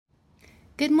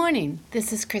Good morning.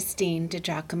 This is Christine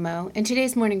DiGiacomo, and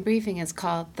today's morning briefing is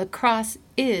called The Cross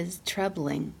is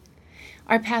Troubling.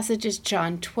 Our passage is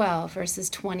John 12, verses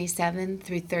 27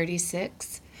 through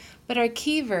 36, but our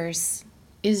key verse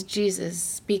is Jesus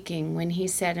speaking when he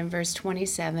said in verse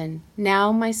 27,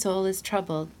 "Now my soul is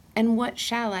troubled, and what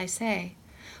shall I say?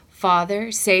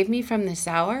 Father, save me from this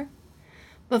hour?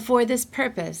 But for this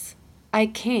purpose I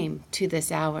came to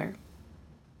this hour."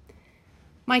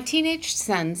 My teenage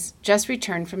sons just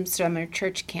returned from summer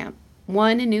church camp,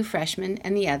 one a new freshman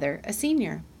and the other a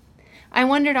senior. I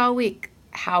wondered all week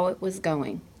how it was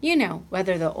going.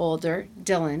 Whether the older,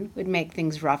 Dylan, would make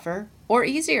things rougher or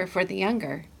easier for the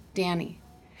younger, Danny.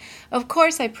 Of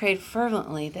course, I prayed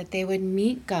fervently that they would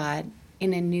meet God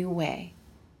in a new way,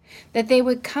 that they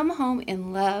would come home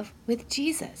in love with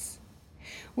Jesus.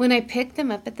 When I picked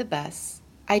them up at the bus,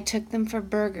 I took them for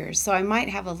burgers so I might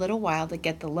have a little while to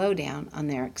get the lowdown on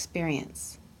their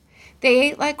experience. They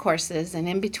ate like horses and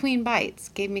in between bites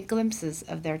gave me glimpses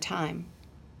of their time.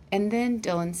 And then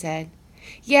Dylan said,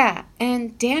 "Yeah,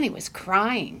 and Danny was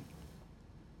crying."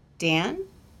 "Dan?"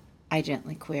 I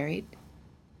gently queried.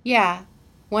 "Yeah,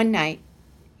 one night,"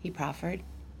 he proffered.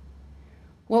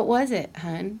 "What was it,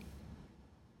 hun?"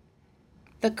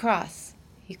 "The cross,"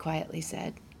 he quietly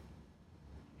said.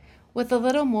 With a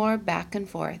little more back and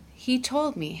forth, he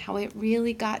told me how it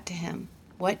really got to him,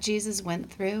 what Jesus went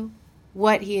through,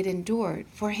 what he had endured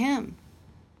for him.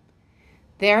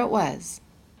 There it was,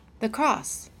 the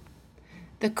cross.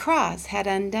 The cross had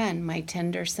undone my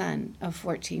tender son of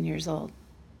 14 years old.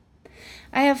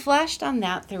 I have flashed on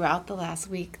that throughout the last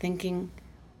week, thinking,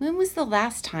 when was the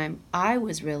last time I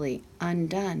was really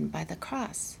undone by the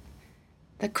cross?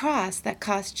 The cross that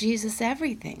cost Jesus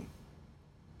everything.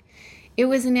 It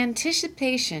was in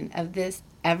anticipation of this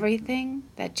everything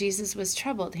that Jesus was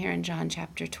troubled here in John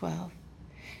chapter 12.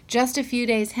 Just a few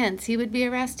days hence, he would be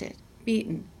arrested,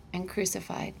 beaten, and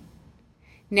crucified.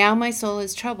 "Now my soul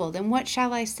is troubled, and what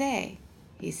shall I say?"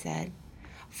 he said.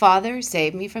 "Father,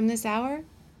 save me from this hour?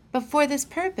 But for this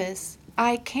purpose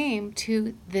I came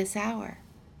to this hour."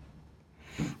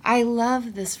 I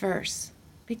love this verse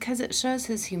because it shows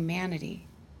his humanity.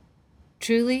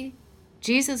 Truly,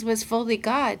 Jesus was fully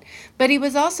God, but he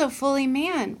was also fully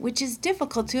man, which is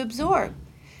difficult to absorb.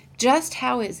 Just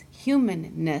how his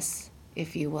humanness,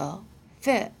 if you will,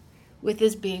 fit with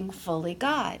his being fully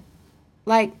God.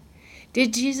 Like,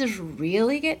 did Jesus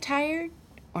really get tired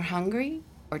or hungry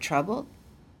or troubled?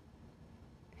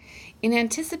 In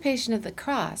anticipation of the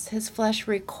cross, his flesh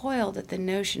recoiled at the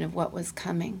notion of what was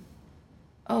coming.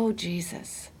 Oh,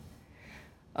 Jesus.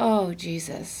 Oh,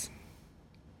 Jesus.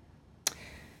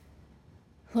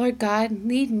 Lord God,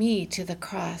 lead me to the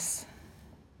cross.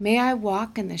 May I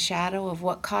walk in the shadow of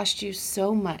what cost you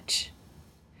so much,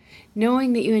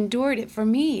 knowing that you endured it for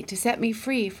me to set me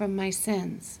free from my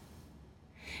sins.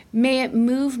 May it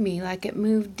move me like it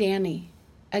moved Danny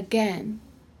again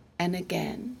and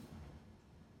again.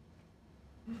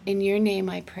 In your name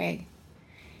I pray.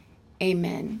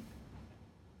 Amen.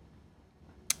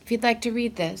 If you'd like to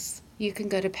read this, you can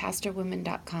go to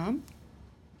pastorwoman.com.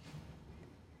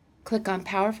 Click on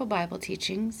Powerful Bible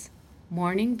Teachings,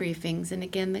 Morning Briefings, and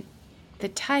again, the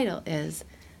title is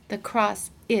The Cross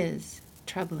is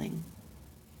Troubling.